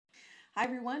Hi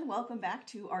everyone, welcome back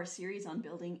to our series on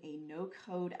building a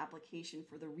no-code application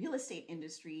for the real estate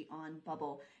industry on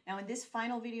Bubble. Now in this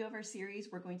final video of our series,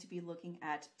 we're going to be looking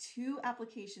at two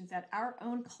applications that our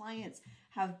own clients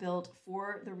have built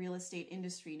for the real estate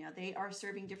industry. Now they are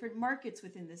serving different markets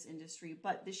within this industry,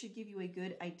 but this should give you a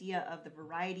good idea of the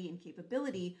variety and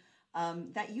capability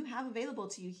that you have available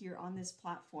to you here on this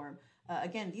platform.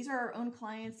 Again, these are our own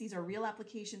clients. These are real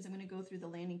applications. I'm going to go through the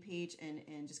landing page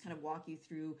and just kind of walk you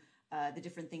through the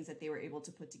different things that they were able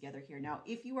to put together here. Now,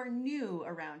 if you are new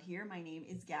around here, my name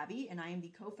is Gabby, and I am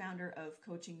the co-founder of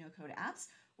Coaching No Code Apps,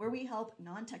 where we help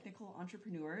non-technical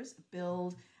entrepreneurs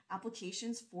build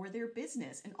applications for their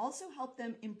business and also help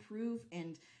them improve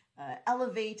and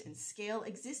elevate and scale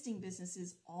existing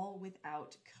businesses all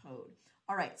without code.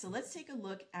 All right, so let's take a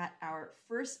look at our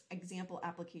first example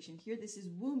application here. This is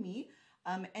Woomy.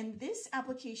 And this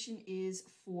application is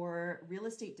for real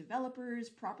estate developers,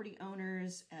 property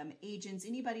owners, agents,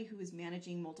 anybody who is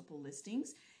managing multiple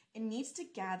listings and needs to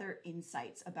gather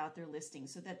insights about their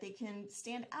listings so that they can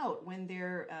stand out when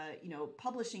they're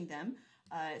publishing them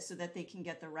so that they can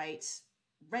get the right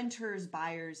renters,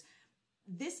 buyers.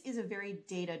 This is a very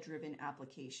data-driven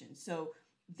application. So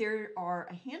there are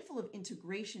a handful of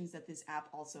integrations that this app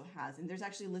also has, and there's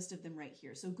actually a list of them right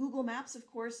here. So Google Maps, of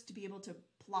course, to be able to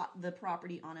plot the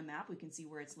property on a map, we can see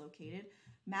where it's located.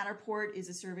 Matterport is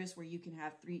a service where you can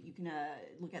have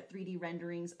look at 3D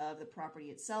renderings of the property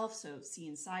itself, so see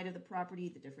inside of the property,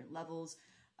 the different levels.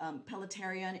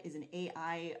 Pelletarian is an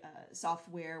AI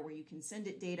software where you can send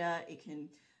it data. It can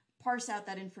parse out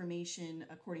that information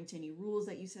according to any rules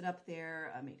that you set up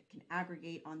there. It can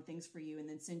aggregate on things for you and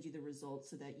then send you the results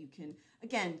so that you can,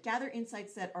 again, gather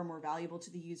insights that are more valuable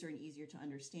to the user and easier to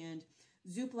understand.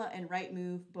 Zoopla and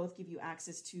Rightmove both give you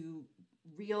access to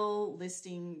real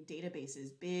listing databases,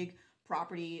 big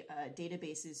property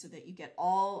databases, so that you get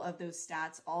all of those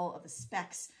stats, all of the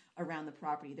specs around the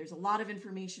property. There's a lot of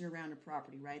information around a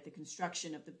property, right? The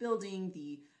construction of the building,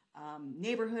 the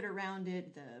neighborhood around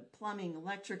it, the plumbing,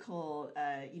 electrical,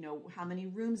 how many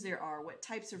rooms there are, what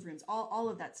types of rooms, all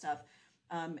of that stuff.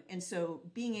 And so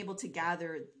being able to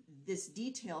gather this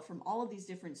detail from all of these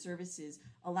different services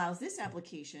allows this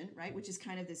application, right, which is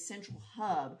kind of this central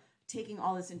hub, taking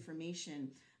all this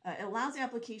information, it allows the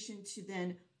application to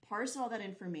then parse all that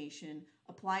information,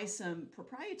 apply some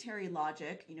proprietary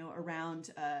logic, around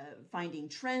finding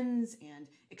trends and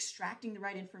extracting the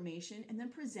right information, and then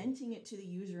presenting it to the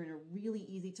user in a really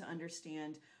easy to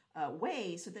understand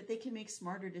way so that they can make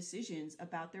smarter decisions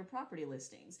about their property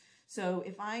listings. So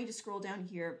if I just scroll down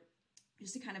here,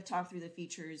 just to kind of talk through the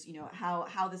features,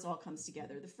 how this all comes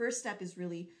together. The first step is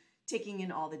really taking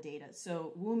in all the data.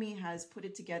 So Woomy has put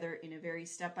it together in a very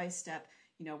step-by-step.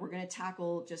 We're going to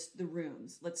tackle just the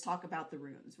rooms. Let's talk about the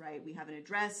rooms, right? We have an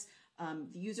address.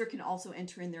 The user can also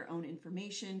enter in their own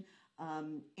information.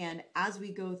 And as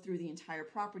we go through the entire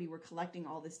property, we're collecting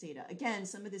all this data. Again,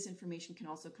 some of this information can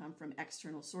also come from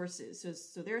external sources.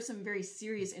 So there are some very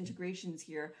serious integrations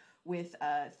here with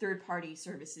third-party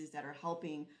services that are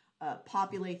helping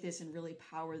populate this and really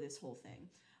power this whole thing.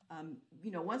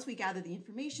 Once we gather the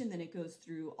information, then it goes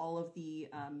through all of the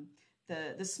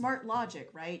smart logic,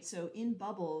 right? So in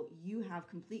Bubble, you have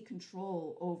complete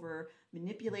control over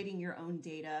manipulating your own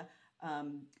data,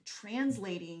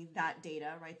 translating that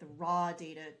data, right, the raw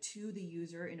data to the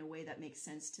user in a way that makes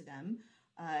sense to them.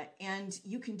 And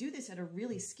you can do this at a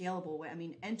really scalable way. I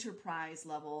mean, enterprise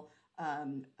level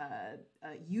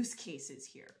use cases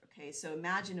here. Okay, so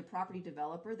imagine a property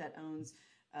developer that owns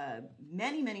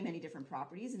many different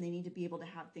properties, and they need to be able to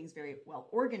have things very well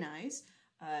organized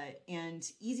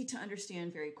and easy to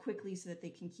understand very quickly so that they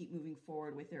can keep moving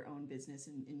forward with their own business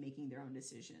and making their own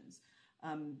decisions.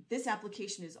 This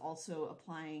application is also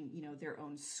applying, their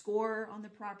own score on the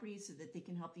property so that they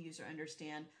can help the user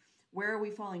understand where are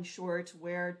we falling short,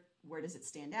 where does it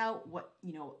stand out, what,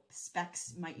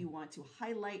 specs might you want to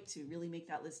highlight to really make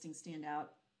that listing stand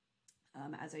out.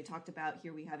 As I talked about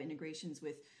here, we have integrations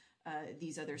with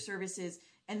these other services.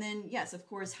 And then, yes, of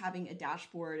course, having a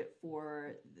dashboard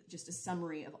for just a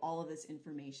summary of all of this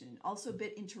information. Also a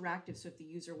bit interactive, so if the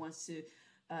user wants to,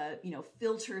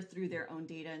 filter through their own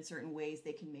data in certain ways,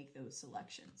 they can make those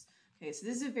selections. Okay, so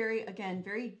this is a very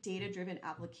data-driven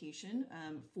application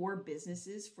for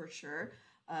businesses for sure,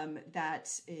 that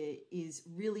is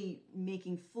really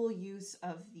making full use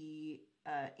of the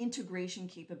integration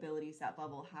capabilities that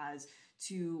Bubble has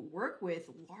to work with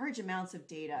large amounts of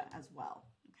data as well.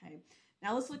 Okay,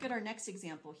 now let's look at our next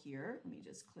example here. Let me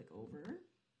just click over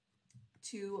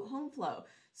to HomeFlow.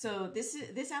 So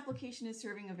this application is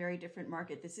serving a very different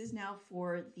market. This is now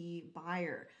for the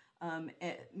buyer.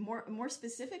 More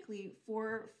specifically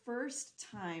for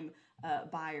first-time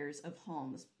buyers of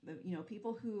homes. You know,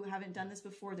 people who haven't done this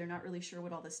before, they're not really sure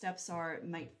what all the steps are,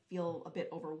 might feel a bit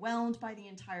overwhelmed by the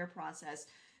entire process.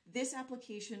 This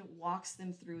application walks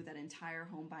them through that entire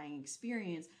home buying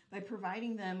experience by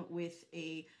providing them with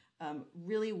a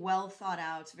really well thought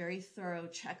out, very thorough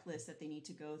checklist that they need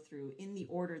to go through in the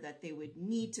order that they would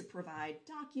need to provide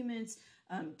documents,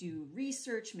 do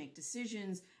research, make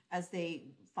decisions as they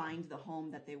find the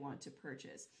home that they want to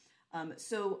purchase.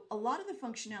 So a lot of the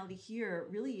functionality here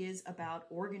really is about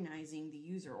organizing the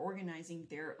user, organizing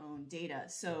their own data.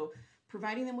 So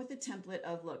providing them with a template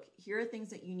of, look, here are things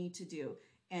that you need to do,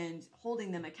 and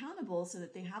holding them accountable so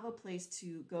that they have a place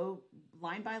to go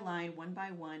line by line, one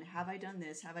by one. Have I done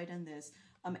this? Have I done this?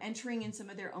 Entering in some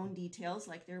of their own details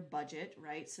like their budget,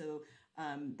 right? So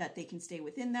that they can stay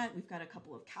within that. We've got a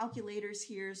couple of calculators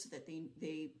here so that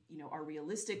they are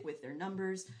realistic with their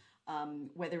numbers,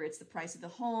 whether it's the price of the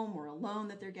home or a loan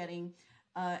that they're getting.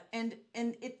 And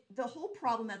the whole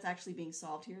problem that's actually being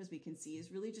solved here, as we can see,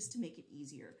 is really just to make it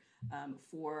easier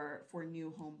for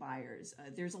new home buyers.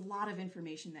 There's a lot of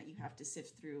information that you have to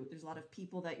sift through. There's a lot of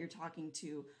people that you're talking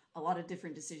to, a lot of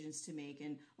different decisions to make,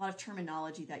 and a lot of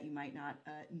terminology that you might not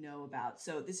know about.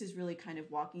 So this is really kind of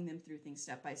walking them through things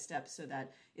step by step so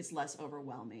that it's less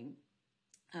overwhelming.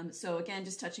 So again,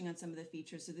 just touching on some of the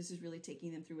features. So this is really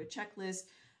taking them through a checklist,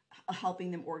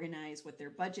 helping them organize what their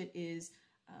budget is.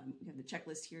 We have the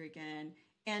checklist here again.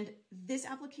 And this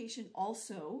application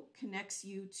also connects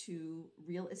you to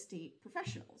real estate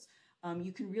professionals.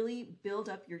 You can really build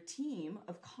up your team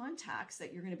of contacts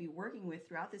that you're going to be working with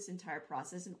throughout this entire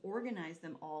process and organize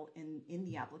them all in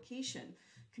the application,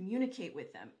 communicate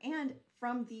with them. And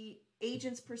from the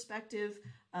agent's perspective,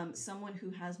 someone who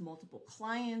has multiple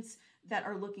clients that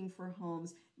are looking for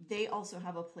homes, they also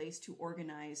have a place to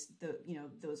organize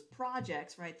those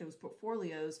projects, right? Those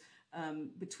portfolios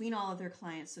between all of their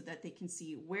clients so that they can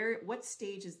see what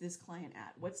stage is this client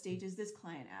at? What stage is this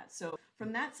client at? So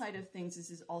from that side of things, this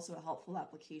is also a helpful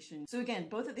application. So again,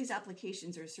 both of these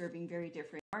applications are serving very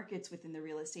different markets within the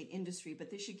real estate industry,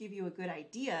 but this should give you a good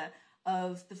idea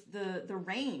of the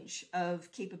range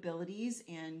of capabilities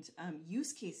and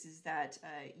use cases that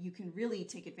you can really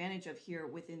take advantage of here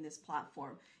within this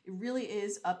platform. It really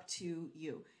is up to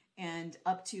you and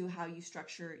up to how you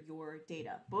structure your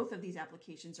data. Both of these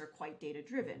applications are quite data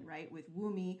driven, right? With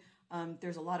Woomy,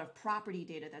 there's a lot of property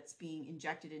data that's being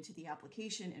injected into the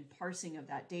application and parsing of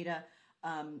that data.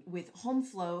 With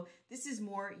HomeFlow, this is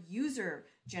more user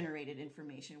generated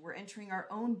information. We're entering our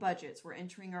own budgets, we're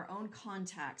entering our own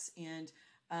contacts and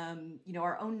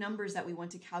our own numbers that we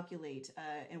want to calculate.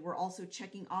 And we're also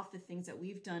checking off the things that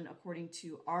we've done according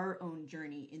to our own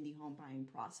journey in the home buying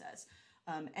process.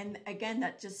 And again,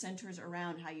 that just centers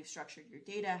around how you've structured your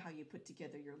data, how you put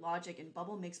together your logic, and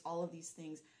Bubble makes all of these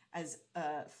things as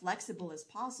flexible as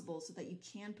possible so that you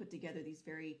can put together these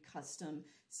very custom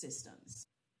systems.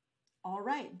 All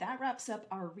right, that wraps up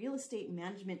our real estate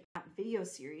management app video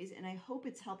series, and I hope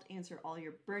it's helped answer all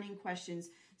your burning questions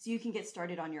so you can get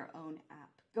started on your own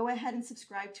app. Go ahead and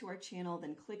subscribe to our channel,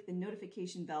 then click the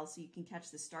notification bell so you can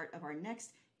catch the start of our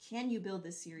next Can You Build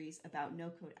This series about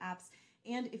no-code apps.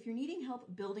 And if you're needing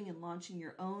help building and launching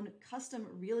your own custom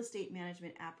real estate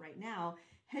management app right now,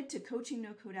 head to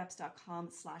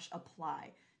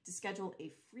coachingnocodeapps.com/apply to schedule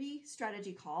a free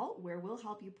strategy call where we'll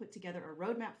help you put together a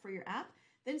roadmap for your app,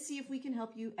 then see if we can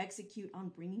help you execute on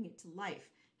bringing it to life.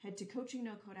 Head to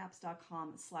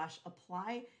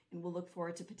coachingnocodeapps.com/apply, and we'll look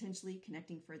forward to potentially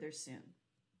connecting further soon.